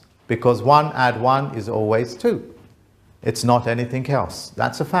precise, because 1 + 1 is always 2. It's not anything else.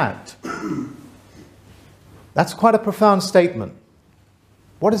 That's a fact. That's quite a profound statement.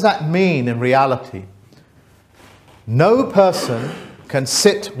 What does that mean in reality? No person can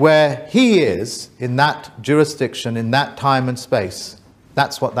sit where he is in that jurisdiction, in that time and space.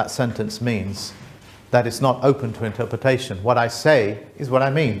 That's what that sentence means. That it's not open to interpretation. What I say is what I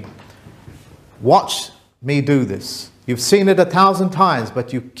mean. Watch me do this. You've seen it 1,000 times,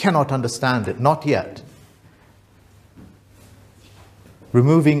 but you cannot understand it. Not yet.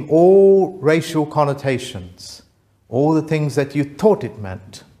 removing all racial connotations, all the things that you thought it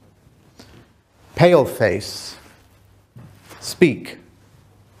meant. Pale face, speak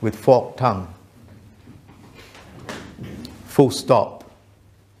with forked tongue. Full stop.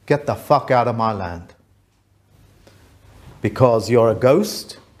 Get the fuck out of my land. Because you're a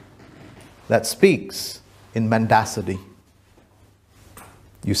ghost that speaks in mendacity.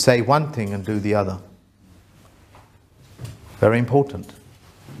 You say one thing and do the other. Very important.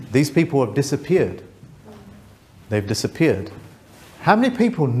 These people have disappeared. They've disappeared. How many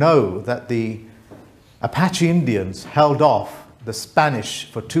people know that the Apache Indians held off the Spanish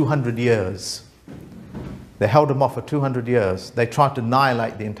for 200 years? They held them off for 200 years. They tried to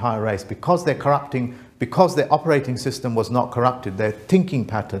annihilate the entire race because they're corrupting, because their operating system was not corrupted, their thinking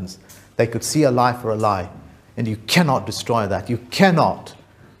patterns, they could see a lie for a lie. And you cannot destroy that. You cannot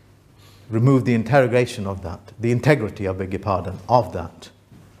remove the interrogation of that, the integrity, I beg your pardon, of that.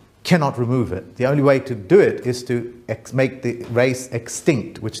 Cannot remove it. The only way to do it is to make the race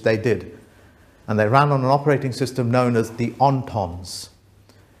extinct, which they did. And they ran on an operating system known as the ontons.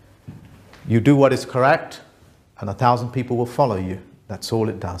 You do what is correct, and 1,000 people will follow you. That's all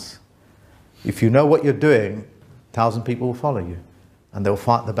it does. If you know what you're doing, 1,000 people will follow you, and they'll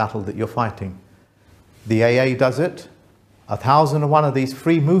fight the battle that you're fighting. The AA does it. 1,001 of these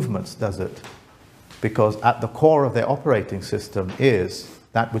free movements does it, because at the core of their operating system is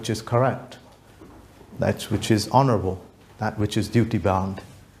that which is correct, that which is honorable, that which is duty-bound.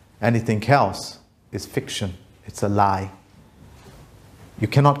 Anything else is fiction. It's a lie. You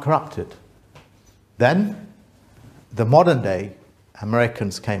cannot corrupt it. Then, the modern day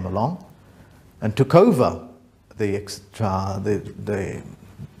Americans came along and took over the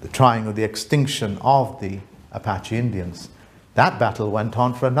trying of the extinction of the Apache Indians. That battle went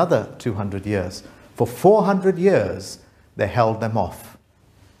on for another 200 years. For 400 years, they held them off,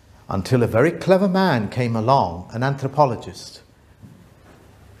 until a very clever man came along, an anthropologist,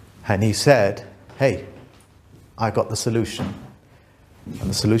 and he said, hey, I got the solution. And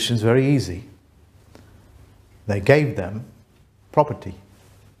the solution is very easy. They gave them property.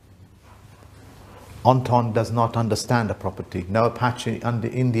 Onton does not understand a property. No Apache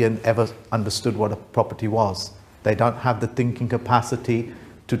Indian ever understood what a property was. They don't have the thinking capacity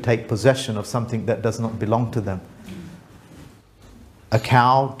to take possession of something that does not belong to them. A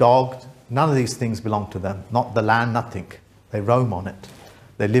cow, dog, none of these things belong to them. Not the land, nothing. They roam on it.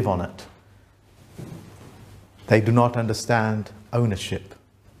 They live on it. They do not understand ownership.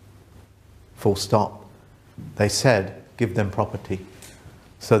 Full stop. They said, give them property.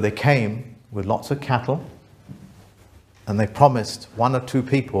 So they came with lots of cattle, and they promised 1 or 2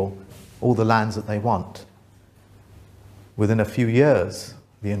 people all the lands that they want. Within a few years,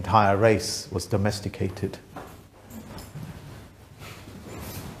 the entire race was domesticated.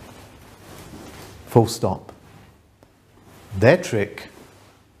 Full stop. Their trick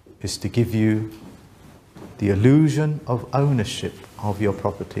is to give you the illusion of ownership of your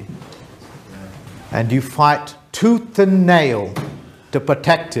property. And you fight tooth and nail to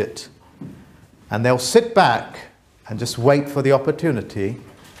protect it. And they'll sit back and just wait for the opportunity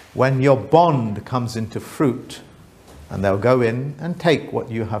when your bond comes into fruit, and they'll go in and take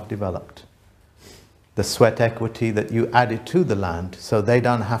what you have developed. The sweat equity that you added to the land, so they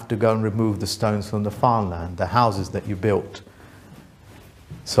don't have to go and remove the stones from the farmland, the houses that you built,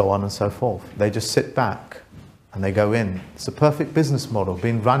 so on and so forth. They just sit back and they go in. It's a perfect business model,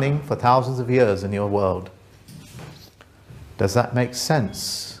 been running for thousands of years in your world. Does that make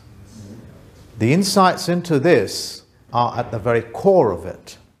sense? The insights into this are at the very core of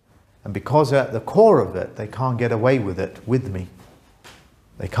it. And because they're at the core of it, they can't get away with it with me.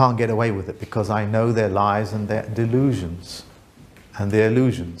 They can't get away with it because I know their lies and their delusions and their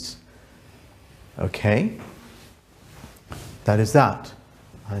illusions. Okay? That is that.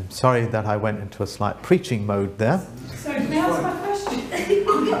 I'm sorry that I went into a slight preaching mode there. So may I ask my question?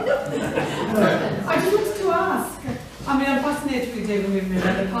 I just wanted to ask, I mean, I'm fascinated with David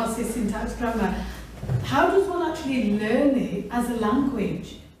Miller, the Parsi syntax grammar. How does one actually learn it as a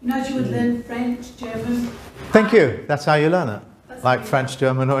language? You know, as you would learn French, German. Thank you. That's how you learn it. Like French,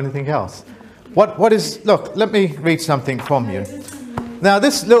 German, or anything else. What is, look, let me read something from you. Now,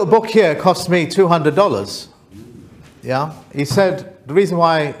 this little book here cost me $200. Yeah? He said, the reason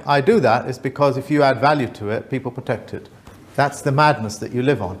why I do that is because if you add value to it, people protect it. That's the madness that you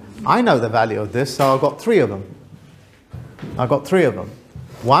live on. I know the value of this, so I've got 3 of them. I've got 3 of them.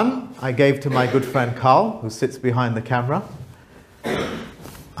 One, I gave to my good friend Carl, who sits behind the camera.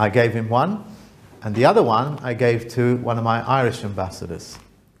 I gave him one. And the other one I gave to one of my Irish ambassadors.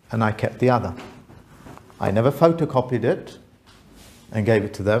 And I kept the other. I never photocopied it. and gave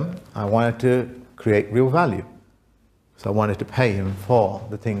it to them. I wanted to create real value. So I wanted to pay him for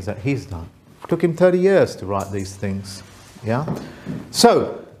the things that he's done. It took him 30 years to write these things. Yeah?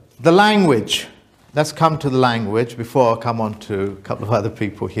 So, the language. Let's come to the language before I come on to a couple of other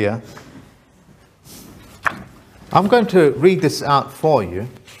people here. I'm going to read this out for you.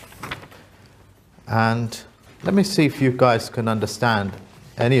 And let me see if you guys can understand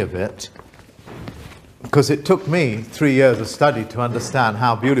any of it. Because it took me 3 years of study to understand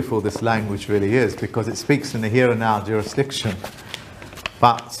how beautiful this language really is, because it speaks in the here and now jurisdiction.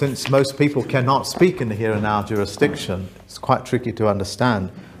 But since most people cannot speak in the here and now jurisdiction, it's quite tricky to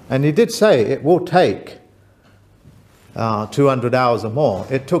understand. And he did say it will take 200 hours or more.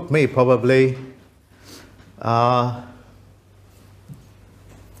 It took me probably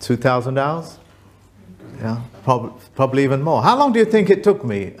 2,000 hours. Yeah, probably even more. How long do you think it took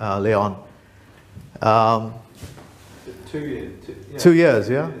me, Leon? 2 years. 2 years,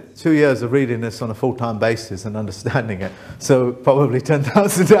 yeah? 2 years of reading this on a full-time basis and understanding it. So probably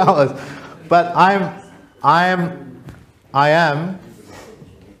 10,000 hours. But I am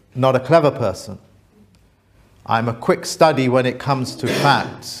not a clever person. I'm a quick study when it comes to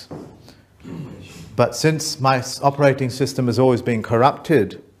facts. But since my operating system has always been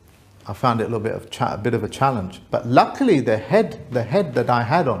corrupted, I found it a bit of a challenge. But luckily, the head that I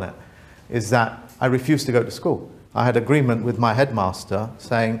had on it is that I refused to go to school. I had agreement with my headmaster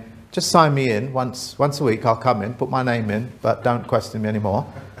saying, just sign me in once a week. I'll come in, put my name in, but don't question me anymore.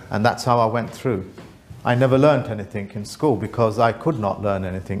 And that's how I went through. I never learned anything in school because I could not learn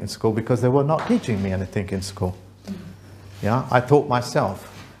anything in school because they were not teaching me anything in school. Yeah, I taught myself.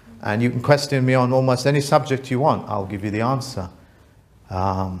 And you can question me on almost any subject you want. I'll give you the answer.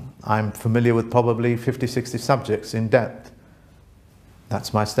 I'm familiar with probably 50, 60 subjects in depth.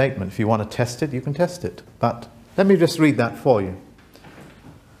 That's my statement. If you want to test it, you can test it. But let me just read that for you.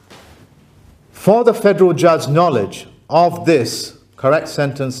 For the federal judge's knowledge of this correct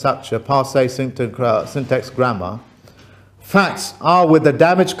sentence structure, passe, syntax, grammar, facts are with the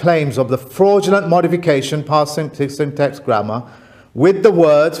damaged claims of the fraudulent modification, passe, syntax, grammar, with the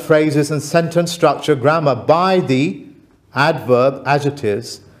words, phrases, and sentence structure, grammar by the adverb,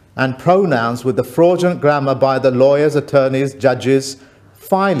 adjectives, and pronouns with the fraudulent grammar by the lawyers, attorneys, judges,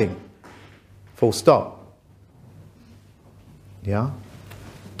 filing. Full stop. Yeah?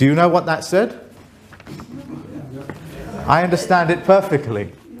 Do you know what that said? I understand it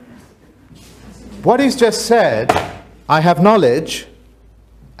perfectly. What he's just said, I have knowledge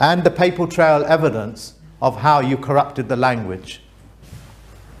and the paper trail evidence of how you corrupted the language.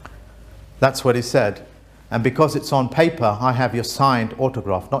 That's what he said. And because it's on paper, I have your signed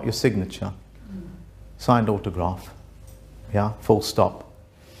autograph, not your signature. Signed autograph. Yeah, full stop.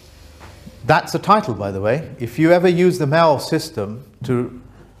 That's the title, by the way. If you ever use the mail system to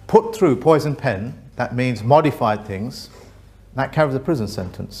put through poison pen, that means modified things, that carries a prison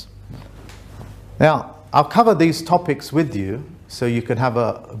sentence. Now, I'll cover these topics with you so you can have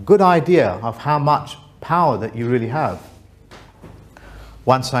a good idea of how much power that you really have.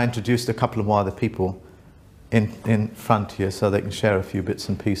 Once I introduced a couple of more other people in front here so they can share a few bits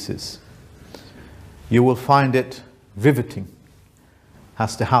and pieces. You will find it riveting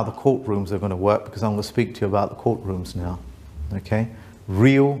as to how the courtrooms are going to work, because I'm going to speak to you about the courtrooms now. Okay?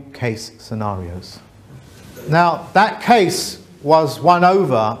 Real case scenarios. Now, that case was won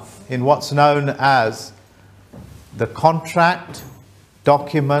over in what's known as the contract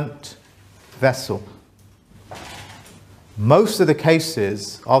document vessel. Most of the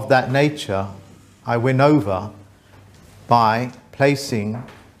cases of that nature I win over by placing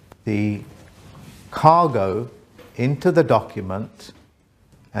the cargo into the document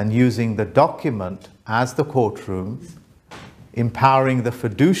and using the document as the courtroom, empowering the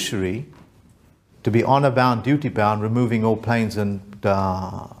fiduciary to be honor-bound, duty-bound, removing all planes and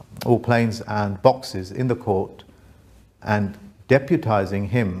boxes in the court, and deputizing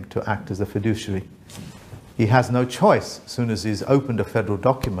him to act as a fiduciary. He has no choice. As soon as he's opened a federal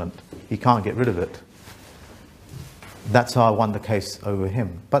document, he can't get rid of it. That's how I won the case over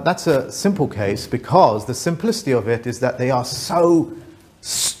him. But that's a simple case because the simplicity of it is that they are so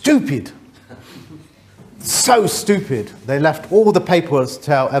stupid. So stupid. They left all the papers to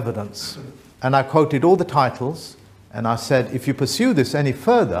tell evidence. And I quoted all the titles, and I said, if you pursue this any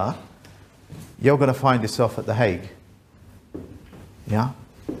further, you're going to find yourself at The Hague. Yeah?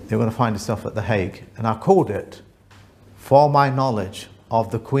 You're going to find yourself at The Hague. And I called it, For My Knowledge of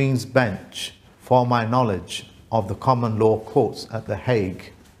the Queen's Bench, For My Knowledge of the Common Law Courts at The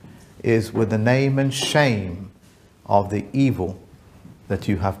Hague, is with the name and shame of the evil that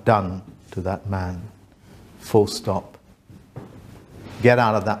you have done to that man. Full stop. Get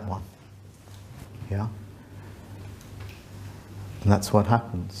out of that one. Yeah? And that's what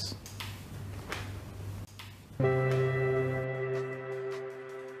happens.